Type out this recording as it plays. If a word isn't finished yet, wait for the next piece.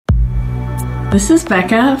This is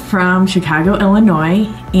Becca from Chicago, Illinois,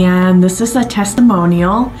 and this is a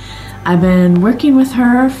testimonial. I've been working with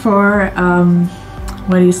her for,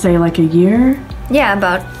 what do you say, like a year? Yeah,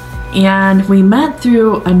 about. And we met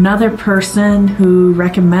through another person who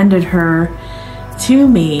recommended her to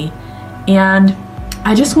me. And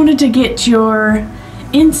I just wanted to get your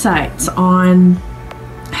insights on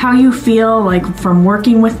how you feel like from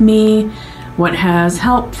working with me, what has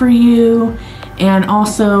helped for you, and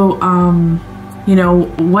also, you know,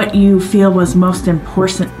 what you feel was most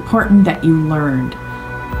important that you learned.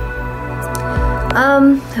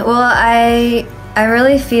 Well, I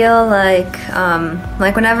really feel like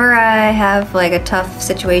whenever I have like a tough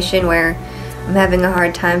situation where I'm having a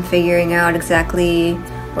hard time figuring out exactly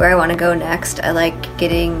where I want to go next, I like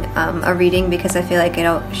getting a reading because I feel like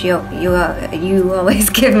you always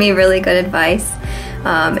give me really good advice,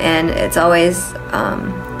 and it's always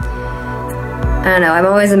I don't know, I'm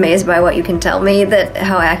always amazed by what you can tell me, that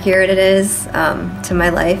how accurate it is to my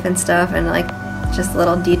life and stuff, and like just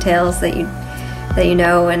little details that you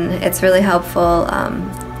know, and it's really helpful.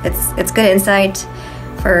 It's good insight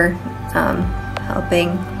for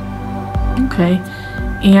helping. Okay,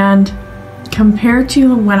 and compared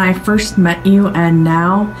to when I first met you and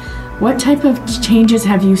now, what type of changes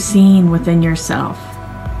have you seen within yourself?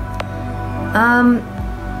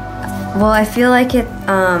 Well, I feel like it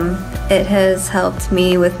has helped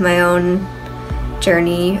me with my own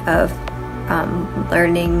journey of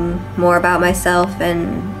learning more about myself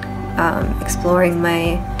and exploring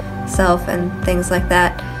myself and things like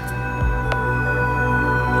that.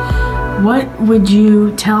 What would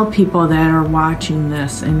you tell people that are watching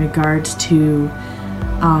this in regards to,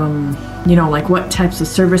 you know, like what types of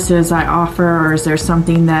services I offer, or is there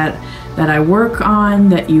something that I work on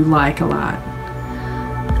that you like a lot?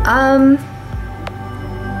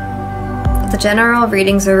 The general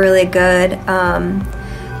readings are really good.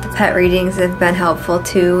 The pet readings have been helpful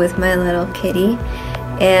too with my little kitty.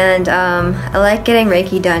 And I like getting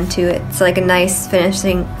Reiki done too. It's like a nice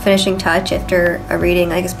finishing touch after a reading,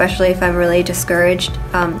 like especially if I'm really discouraged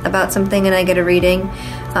about something and I get a reading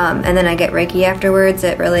and then I get Reiki afterwards.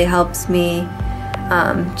 It really helps me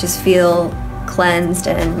just feel cleansed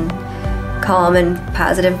and calm and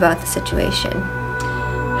positive about the situation.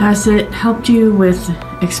 Has it helped you with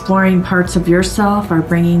exploring parts of yourself or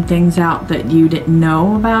bringing things out that you didn't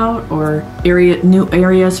know about, or new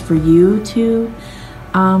areas for you to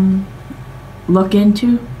look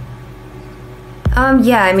into?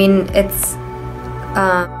 Yeah, I mean, it's